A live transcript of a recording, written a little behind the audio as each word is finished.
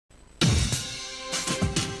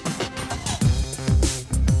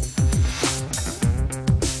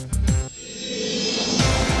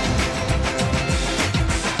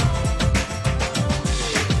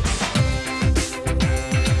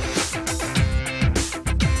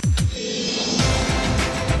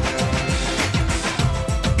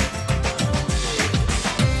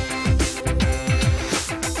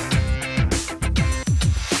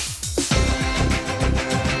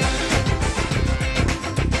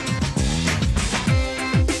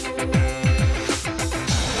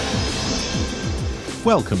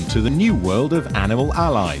Welcome to the new world of animal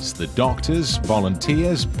allies, the doctors,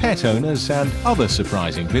 volunteers, pet owners and other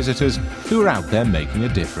surprising visitors who are out there making a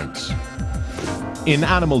difference. In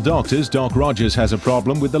Animal Doctors, Doc Rogers has a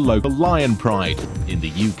problem with the local lion pride. In the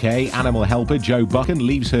UK, animal helper Jo Buchan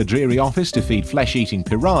leaves her dreary office to feed flesh-eating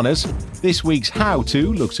piranhas. This week's How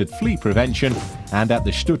To looks at flea prevention. And at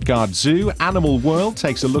the Stuttgart Zoo, Animal World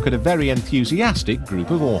takes a look at a very enthusiastic group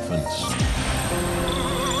of orphans.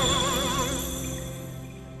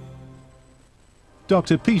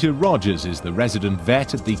 Dr. Peter Rogers is the resident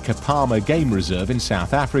vet at the Kapama Game Reserve in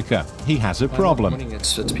South Africa. He has a problem. Good morning,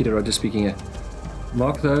 it's Peter Rogers speaking here.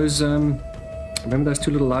 Mark, those, remember those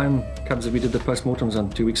two little lion cubs that we did the post-mortems on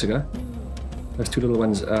 2 weeks ago? Those two little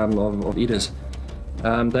ones of eaters.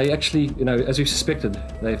 They actually, as we suspected,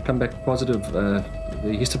 they've come back positive. The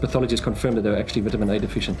histopathology has confirmed that they were actually vitamin A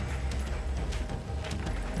deficient.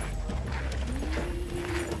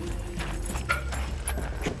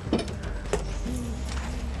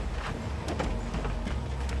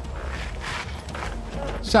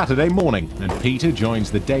 Saturday morning, and Peter joins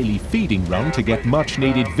the daily feeding run to get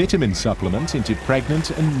much-needed vitamin supplement into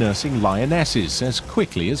pregnant and nursing lionesses as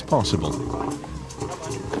quickly as possible.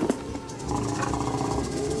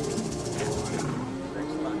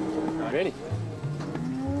 Ready?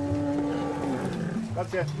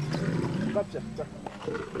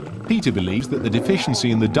 Peter believes that the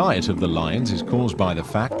deficiency in the diet of the lions is caused by the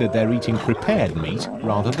fact that they're eating prepared meat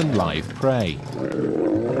rather than live prey.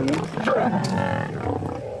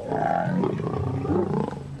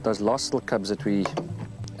 Those last little cubs that we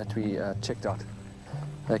checked out,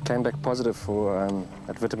 they came back positive for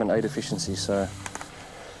that vitamin A deficiency. So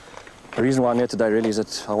the reason why I'm here today really is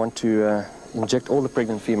that I want to inject all the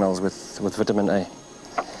pregnant females with vitamin A.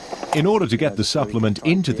 In order to get the supplement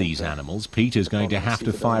into these animals, Peter's going to have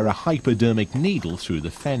to fire a hypodermic needle through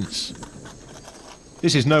the fence.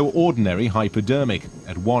 This is no ordinary hypodermic.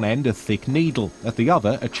 At one end a thick needle, at the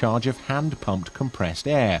other a charge of hand-pumped compressed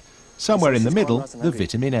air. Somewhere in the middle, the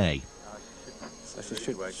vitamin A. So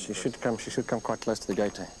she should come quite close to the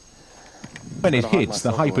gate. When it hits,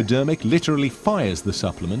 the hypodermic literally fires the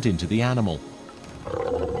supplement into the animal.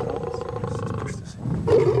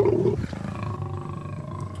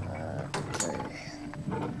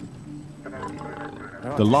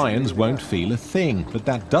 The lions won't feel a thing, but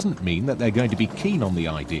that doesn't mean that they're going to be keen on the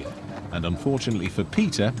idea. And unfortunately for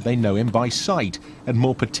Peter, they know him by sight, and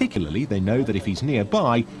more particularly, they know that if he's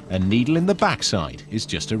nearby, a needle in the backside is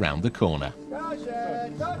just around the corner.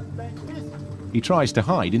 He tries to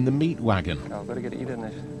hide in the meat wagon.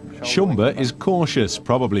 Shumba is cautious,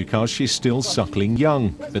 probably because she's still suckling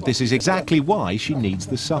young, but this is exactly why she needs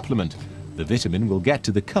the supplement. The vitamin will get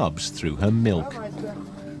to the cubs through her milk.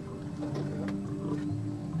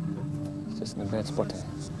 It's just in a bad spot.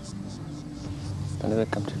 Don't let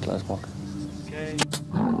it come too close, Mark.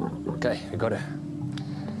 Okay, we got her.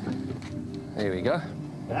 There we go.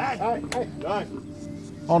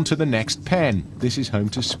 On to the next pen. This is home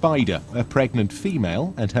to Spider, a pregnant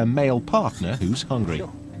female, and her male partner who's hungry.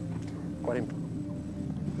 Got him.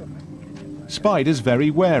 Spider's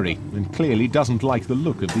very wary and clearly doesn't like the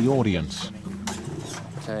look of the audience.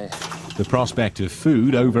 Okay. The prospect of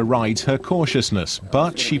food overrides her cautiousness,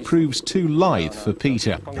 but she proves too lithe for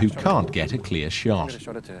Peter, who can't get a clear shot.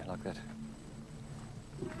 Shot at her like that.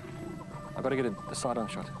 I've got to get a side-on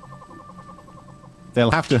shot.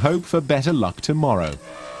 They'll have to hope for better luck tomorrow.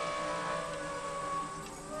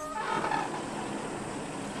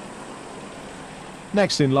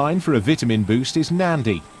 Next in line for a vitamin boost is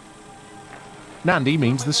Nandi. Nandi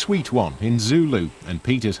means the sweet one in Zulu, and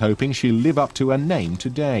Peter's hoping she'll live up to her name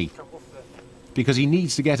today, because he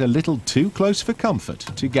needs to get a little too close for comfort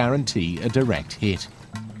to guarantee a direct hit.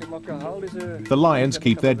 The lions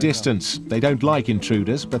keep their distance. They don't like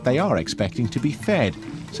intruders, but they are expecting to be fed,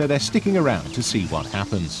 so they're sticking around to see what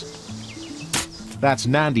happens. That's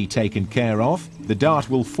Nandi taken care of. The dart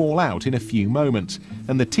will fall out in a few moments,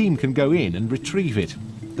 and the team can go in and retrieve it.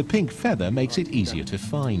 The pink feather makes it easier to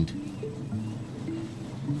find.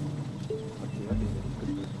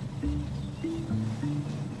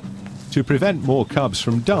 To prevent more cubs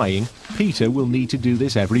from dying, Peter will need to do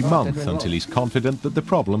this every month until he's confident that the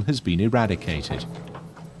problem has been eradicated.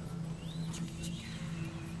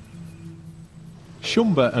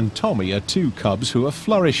 Shumba and Tommy are two cubs who are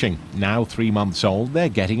flourishing. Now 3 months old, they're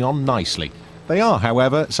getting on nicely. They are,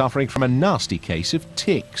 however, suffering from a nasty case of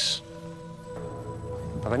ticks.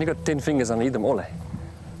 I've only got 10 fingers, I need them all, eh?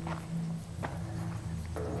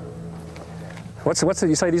 What's it?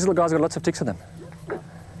 You say these little guys got lots of ticks in them?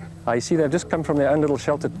 You see, they've just come from their own little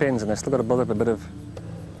sheltered pens and they've still got to build up a bit of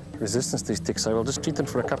resistance to these ticks, so we'll just treat them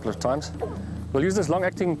for a couple of times. We'll use this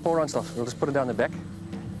long-acting pour-on stuff. We'll just put it down the back,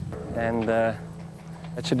 and that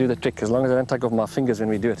should do the trick, as long as I don't take off my fingers when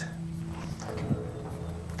we do it.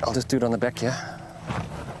 I'll just do it on the back here.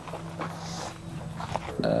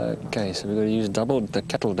 Okay, so we're going to use double the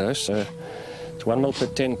cattle dose, so it's 1 ml per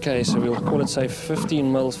 10k, so we'll call it, say,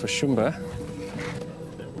 15 mils for Shumba.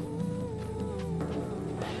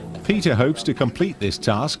 Peter hopes to complete this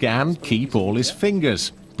task and keep all his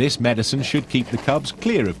fingers. This medicine should keep the cubs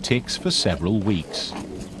clear of ticks for several weeks.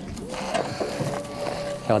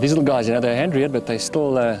 Now, these little guys, you know, they're hand-reared, but they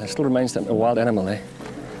still remain a wild animal, eh?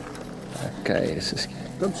 Okay, this is...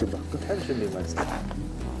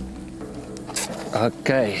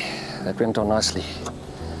 Okay, that went on nicely.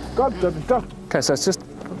 Okay, so it's just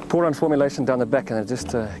pour-on formulation down the back, and it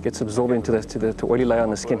just gets absorbed into the oily layer on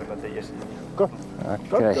the skin.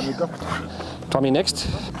 Okay, Tommy next.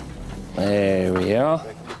 There we are.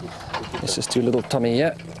 Let's just do a little Tommy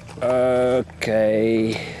here.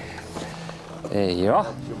 Okay, there you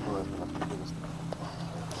are.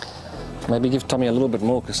 Maybe give Tommy a little bit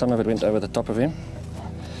more, because some of it went over the top of him.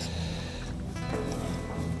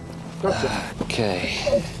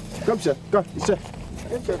 Okay.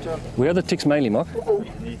 Where are the ticks mainly, Mark?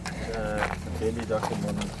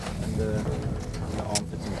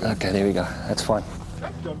 Okay, there we go. That's fine.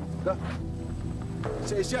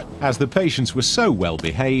 As the patients were so well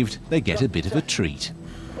behaved, they get a bit of a treat.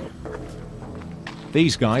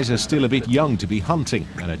 These guys are still a bit young to be hunting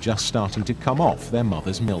and are just starting to come off their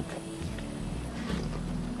mother's milk.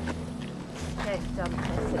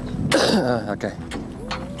 Okay.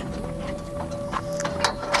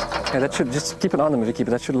 Okay, that should, just keep an eye on them, Vicky,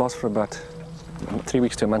 but that should last for about 3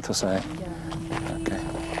 weeks to a month or so. Yeah. Okay.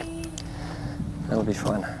 That'll be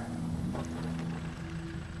fine.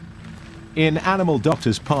 In Animal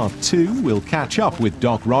Doctors Part 2, we'll catch up with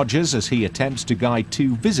Doc Rogers as he attempts to guide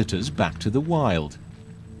 2 visitors back to the wild.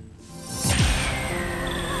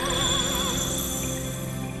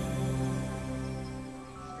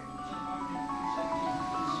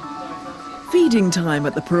 Feeding time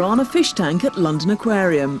at the piranha fish tank at London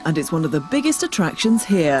Aquarium, and it's one of the biggest attractions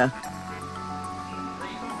here.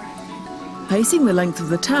 Pacing the length of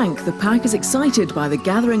the tank, the pack is excited by the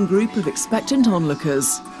gathering group of expectant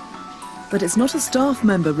onlookers. But it's not a staff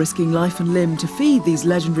member risking life and limb to feed these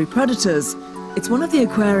legendary predators. It's one of the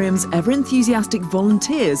aquarium's ever-enthusiastic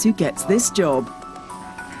volunteers who gets this job.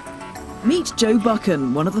 Meet Joe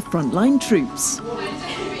Buchan, one of the frontline troops.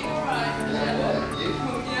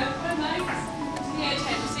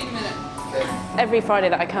 Every Friday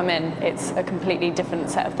that I come in, it's a completely different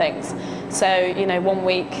set of things. So, you know, one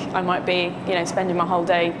week I might be, you know, spending my whole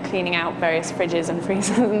day cleaning out various fridges and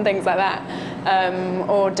freezers and things like that,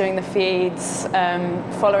 or doing the feeds,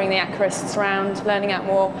 following the aquarists around, learning out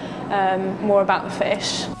more about the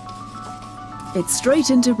fish. It's straight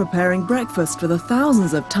into preparing breakfast for the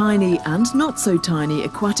thousands of tiny and not so tiny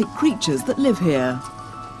aquatic creatures that live here.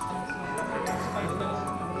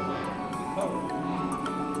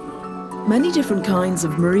 Many different kinds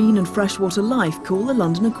of marine and freshwater life call the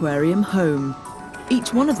London Aquarium home.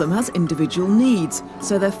 Each one of them has individual needs,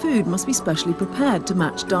 so their food must be specially prepared to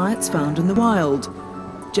match diets found in the wild.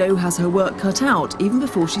 Jo has her work cut out even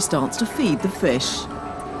before she starts to feed the fish.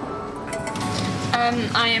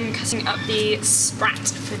 I am cutting up the sprat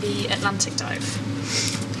for the Atlantic dive.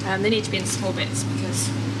 They need to be in small bits because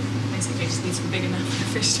basically it just needs to be big enough for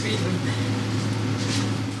the fish to eat them.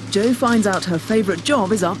 Jo finds out her favourite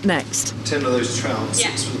job is up next. 10 of those trout,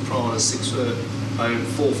 6 for the piranhas, 6 for the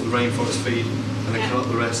 4 for the rainforest feed, and then cut up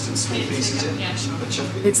the rest in small pieces. Yeah, sure.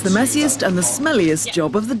 It's the messiest and the smelliest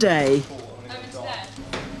job of the day.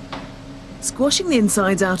 Squashing the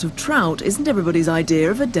insides out of trout isn't everybody's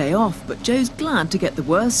idea of a day off, but Jo's glad to get the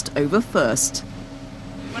worst over first.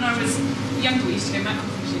 When I was younger, we used to go mackerel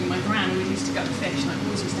fishing, and my gran we used to gut the fish, and I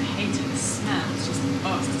always used to hate it. The smell, it's just,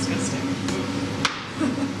 oh, it's disgusting.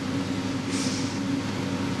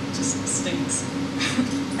 Just stinks.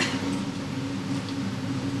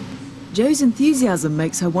 Jo's enthusiasm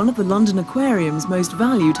makes her one of the London Aquarium's most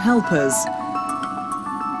valued helpers.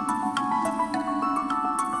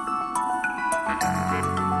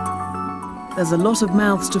 There's a lot of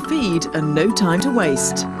mouths to feed and no time to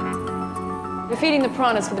waste. We're feeding the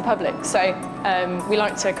piranhas for the public, so we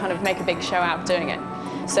like to kind of make a big show out of doing it.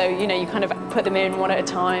 So, you know, you kind of put them in one at a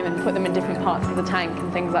time and put them in different parts of the tank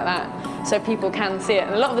and things like that, so people can see it.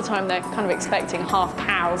 And a lot of the time they're kind of expecting half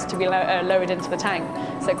cows to be lowered into the tank,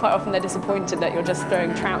 so quite often they're disappointed that you're just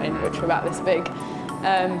throwing trout in, which are about this big.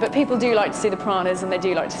 But people do like to see the piranhas and they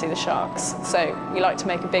do like to see the sharks, so we like to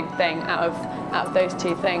make a big thing out of those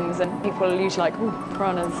two things, and people are usually like, ooh,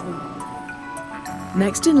 piranhas.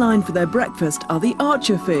 Next in line for their breakfast are the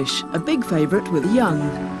archer fish, a big favourite with the young.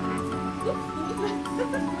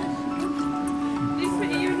 He's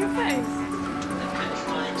putting you in your face.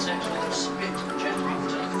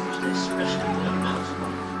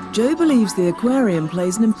 Joe believes the aquarium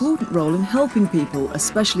plays an important role in helping people,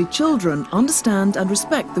 especially children, understand and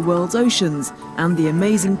respect the world's oceans and the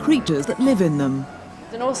amazing creatures that live in them.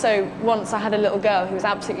 And also, once I had a little girl who was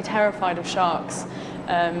absolutely terrified of sharks.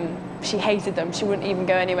 She hated them. She wouldn't even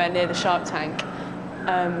go anywhere near the shark tank.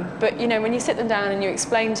 But you know, when you sit them down and you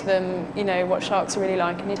explain to them, you know, what sharks are really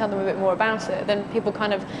like, and you tell them a bit more about it, then people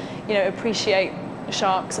kind of, you know, appreciate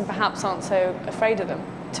sharks and perhaps aren't so afraid of them.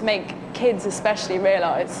 To make kids especially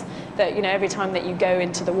realise that, you know, every time that you go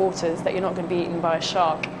into the waters, that you're not going to be eaten by a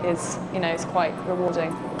shark is, you know, is quite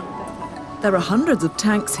rewarding. There are hundreds of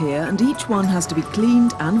tanks here, and each one has to be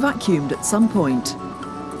cleaned and vacuumed at some point.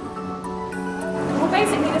 Well,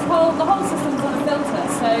 basically, the whole system's on a filter,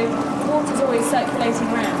 so the water's always circulating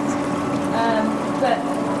around. But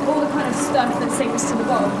all the kind of stuff that sinks to the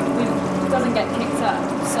bottom doesn't get kicked up.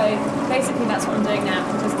 So basically, that's what I'm doing now.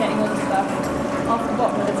 I'm just getting all the stuff off the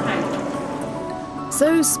bottom of the tank.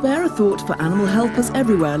 So spare a thought for animal helpers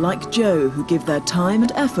everywhere like Joe, who give their time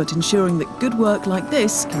and effort ensuring that good work like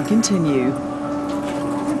this can continue.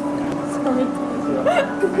 Sorry.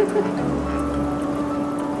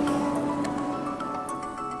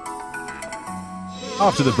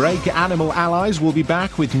 After the break, Animal Allies will be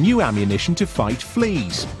back with new ammunition to fight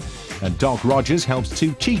fleas. And Doc Rogers helps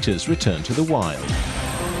 2 cheetahs return to the wild.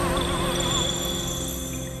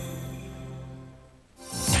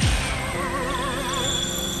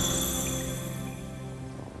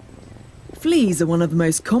 Fleas are one of the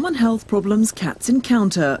most common health problems cats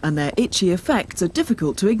encounter, and their itchy effects are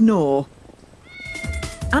difficult to ignore.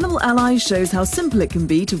 Animal Allies shows how simple it can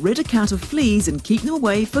be to rid a cat of fleas and keep them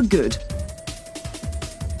away for good.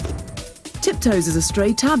 Tiptoes is a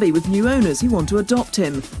stray tabby with new owners who want to adopt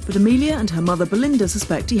him, but Amelia and her mother Belinda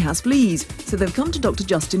suspect he has fleas, so they've come to Dr.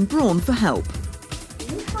 Justin Braun for help.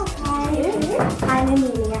 Hi, I'm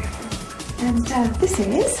Amelia. And this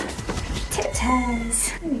is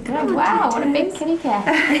Tiptoes. There we go. Wow, what a big kitty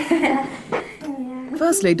cat.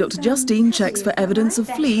 Firstly, Dr. Justine checks for evidence of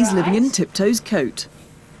fleas living in Tiptoe's coat.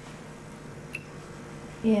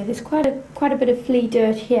 Yeah, there's quite a bit of flea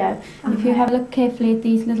dirt here. And if you have a look carefully at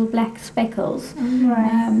these little black speckles,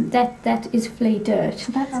 that is flea dirt.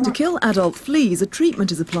 To kill adult fleas, a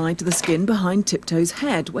treatment is applied to the skin behind Tiptoe's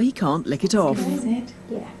head, where he can't lick it off.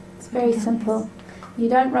 Yeah, it's very simple. You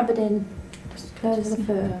don't rub it in, just close the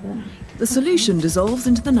fur. The solution dissolves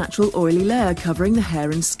into the natural oily layer covering the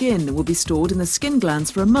hair and skin and will be stored in the skin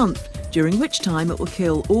glands for a month, during which time it will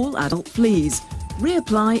kill all adult fleas.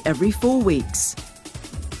 Reapply every 4 weeks.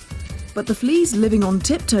 But the fleas living on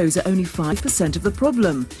Tiptoes are only 5% of the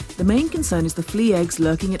problem. The main concern is the flea eggs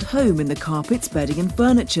lurking at home in the carpets, bedding and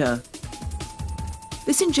furniture.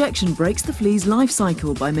 This injection breaks the flea's life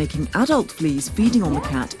cycle by making adult fleas feeding on the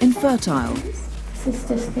cat infertile. This is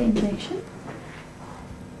just the injection.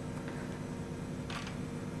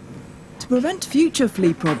 To prevent future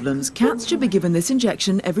flea problems, cats should be given this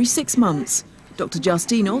injection every 6 months. Dr.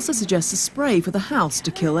 Justine also suggests a spray for the house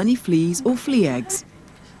to kill any fleas or flea eggs.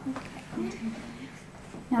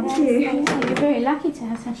 Now, you're very lucky to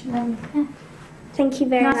have such a lovely cat. Thank you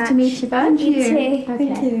very much. Nice to meet you both. You too. Okay.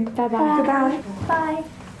 Thank you. Bye-bye. Goodbye. Bye.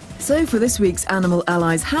 So for this week's Animal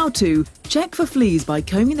Allies how-to, check for fleas by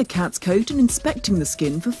combing the cat's coat and inspecting the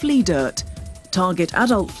skin for flea dirt. Target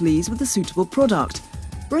adult fleas with a suitable product.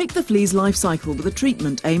 Break the flea's life cycle with a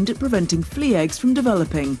treatment aimed at preventing flea eggs from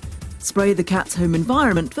developing. Spray the cat's home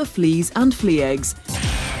environment for fleas and flea eggs.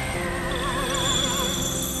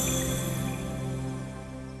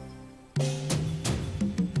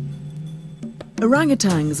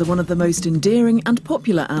 Orangutans are one of the most endearing and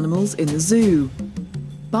popular animals in the zoo.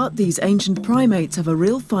 But these ancient primates have a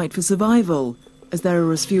real fight for survival, as there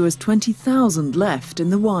are as few as 20,000 left in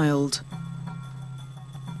the wild.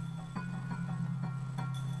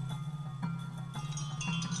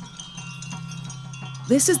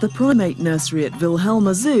 This is the primate nursery at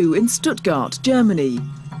Wilhelma Zoo in Stuttgart, Germany.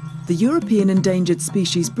 The European Endangered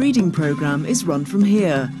Species Breeding Programme is run from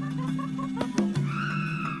here.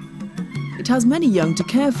 It has many young to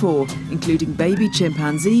care for, including baby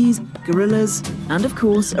chimpanzees, gorillas, and of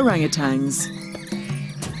course orangutans.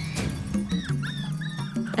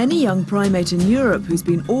 Any young primate in Europe who's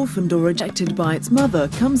been orphaned or rejected by its mother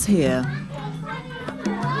comes here.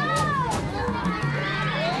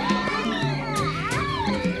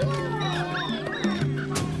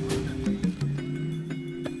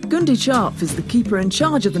 Gundi Scharpf is the keeper in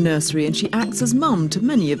charge of the nursery, and she acts as mum to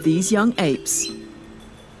many of these young apes.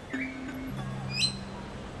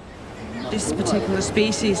 this particular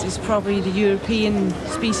species is probably the European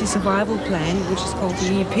Species Survival Plan, which is called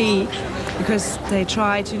the EP, because they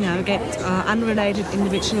try to get unrelated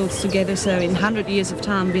individuals together, so in 100 years of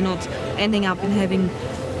time we're not ending up in having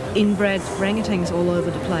inbred orangutans all over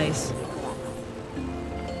the place.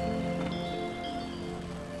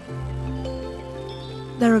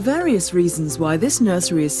 There are various reasons why this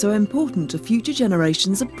nursery is so important to future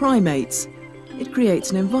generations of primates. It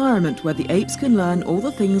creates an environment where the apes can learn all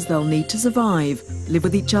the things they'll need to survive, live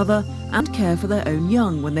with each other, and care for their own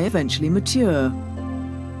young when they eventually mature.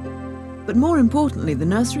 But more importantly, the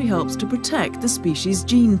nursery helps to protect the species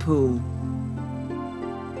gene pool.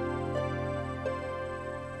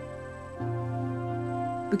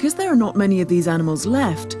 Because there are not many of these animals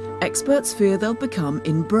left, experts fear they'll become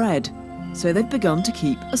inbred. So they've begun to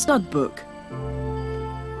keep a stud book.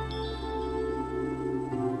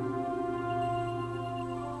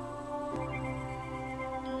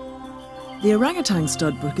 The orangutan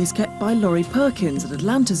stud book is kept by Laurie Perkins at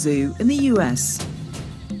Atlanta Zoo in the US.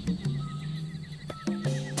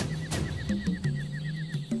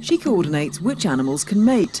 She coordinates which animals can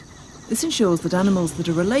mate. This ensures that animals that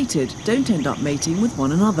are related don't end up mating with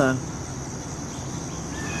one another.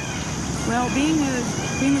 Well, being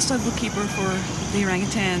the stud bookkeeper for the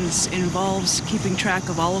orangutans involves keeping track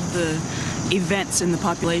of all of the events in the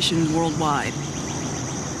population worldwide.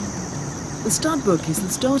 The stud book is the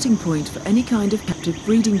starting point for any kind of captive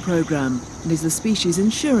breeding program and is the species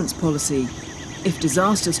insurance policy. If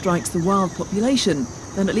disaster strikes the wild population,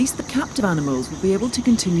 then at least the captive animals will be able to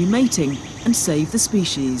continue mating and save the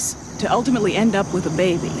species. To ultimately end up with a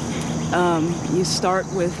baby, you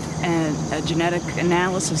start with a genetic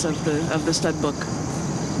analysis of the stud book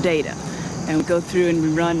data, and we go through and we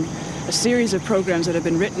run a series of programs that have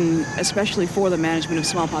been written especially for the management of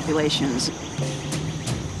small populations.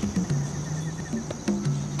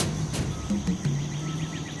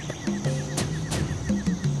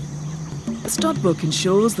 The stud book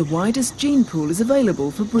ensures the widest gene pool is available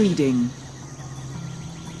for breeding.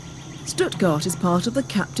 Stuttgart is part of the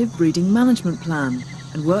Captive Breeding Management Plan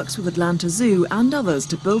and works with Atlanta Zoo and others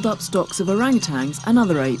to build up stocks of orangutans and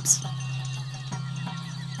other apes.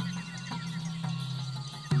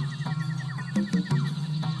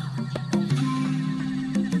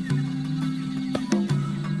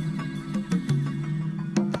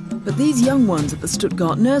 But these young ones at the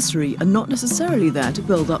Stuttgart nursery are not necessarily there to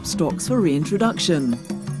build up stocks for reintroduction.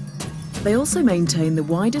 They also maintain the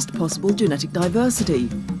widest possible genetic diversity,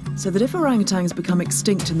 so that if orangutans become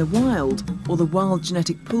extinct in the wild, or the wild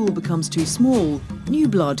genetic pool becomes too small, new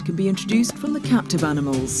blood can be introduced from the captive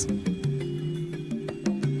animals.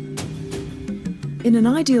 In an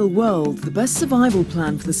ideal world, the best survival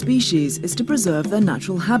plan for the species is to preserve their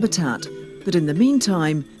natural habitat, but in the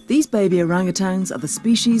meantime, these baby orangutans are the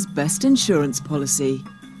species' best insurance policy.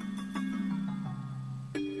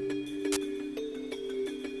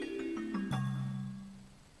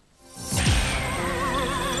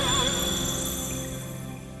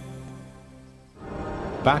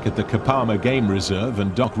 Back at the Kapama Game Reserve,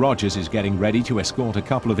 and Doc Rogers is getting ready to escort a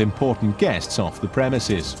couple of important guests off the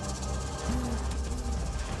premises.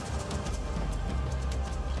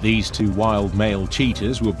 These two wild male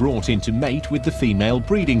cheetahs were brought in to mate with the female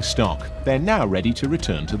breeding stock. They're now ready to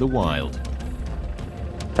return to the wild.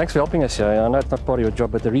 Thanks for helping us here. I know it's not part of your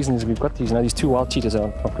job, but the reason is we've got these, these two wild cheetahs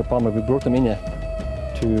from Kapama. We brought them in here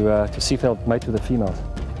to see if they'll mate with the females.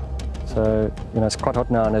 So, it's quite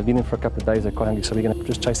hot now and they've been in for a couple of days, they're quite hungry, so we're going to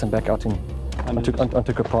just chase them back out onto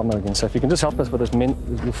Kapama again. So if you can just help us with this,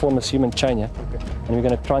 we'll form this human chain here, okay. And we're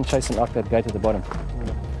going to try and chase them out that gate at the bottom.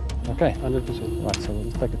 Okay? 100%. Right, so we'll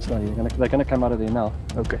just take it slowly. They're going to come out of there now.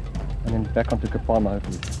 Okay. And then back onto Kapama,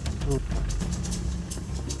 hopefully.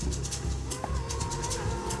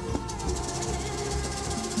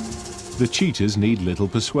 The cheetahs need little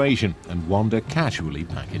persuasion and wander casually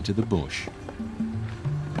back into the bush.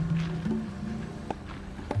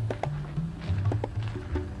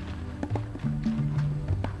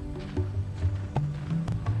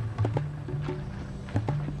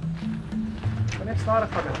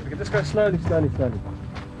 We can just go slowly.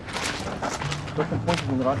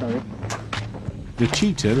 The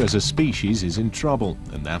cheetah as a species is in trouble,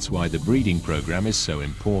 and that's why the breeding program is so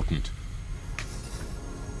important.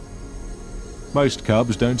 Most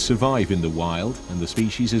cubs don't survive in the wild, and the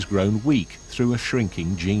species has grown weak through a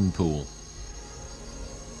shrinking gene pool.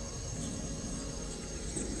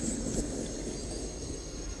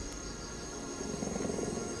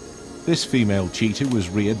 This female cheetah was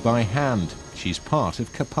reared by hand. She's part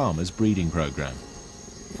of Kapama's breeding program.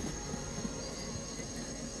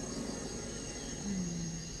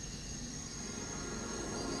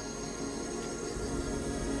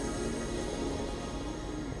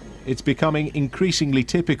 It's becoming increasingly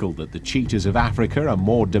typical that the cheetahs of Africa are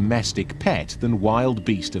more domestic pet than wild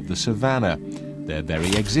beast of the savannah. Their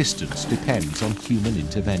very existence depends on human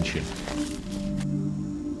intervention.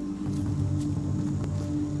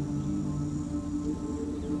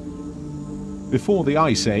 Before the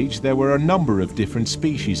Ice Age, there were a number of different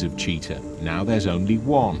species of cheetah. Now there's only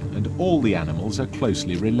one, and all the animals are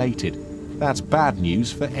closely related. That's bad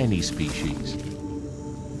news for any species.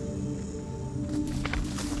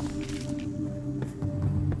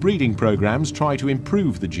 Breeding programs try to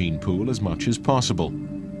improve the gene pool as much as possible.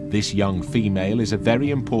 This young female is a very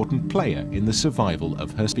important player in the survival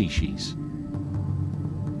of her species.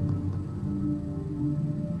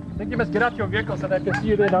 I think you must get out your vehicle so that I can see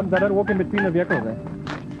you there. They don't walk in between the vehicles there.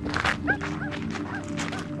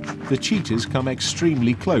 The cheetahs come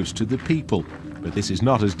extremely close to the people, but this is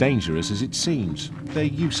not as dangerous as it seems. They're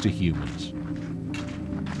used to humans.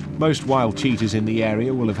 Most wild cheetahs in the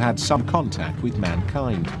area will have had some contact with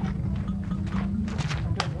mankind.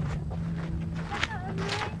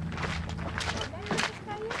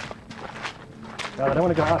 No, I don't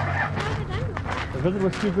want to go out. The visit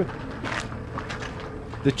was too good.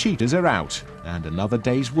 The cheetahs are out, and another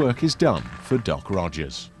day's work is done for Doc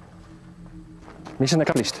Rogers. Mission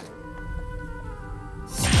accomplished.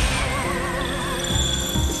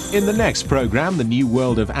 In the next program, the new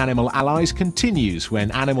world of animal allies continues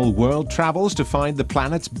when Animal World travels to find the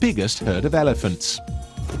planet's biggest herd of elephants.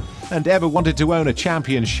 And ever wanted to own a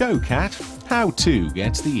champion show cat? How To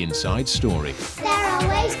gets the inside story. There are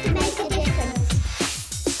ways to make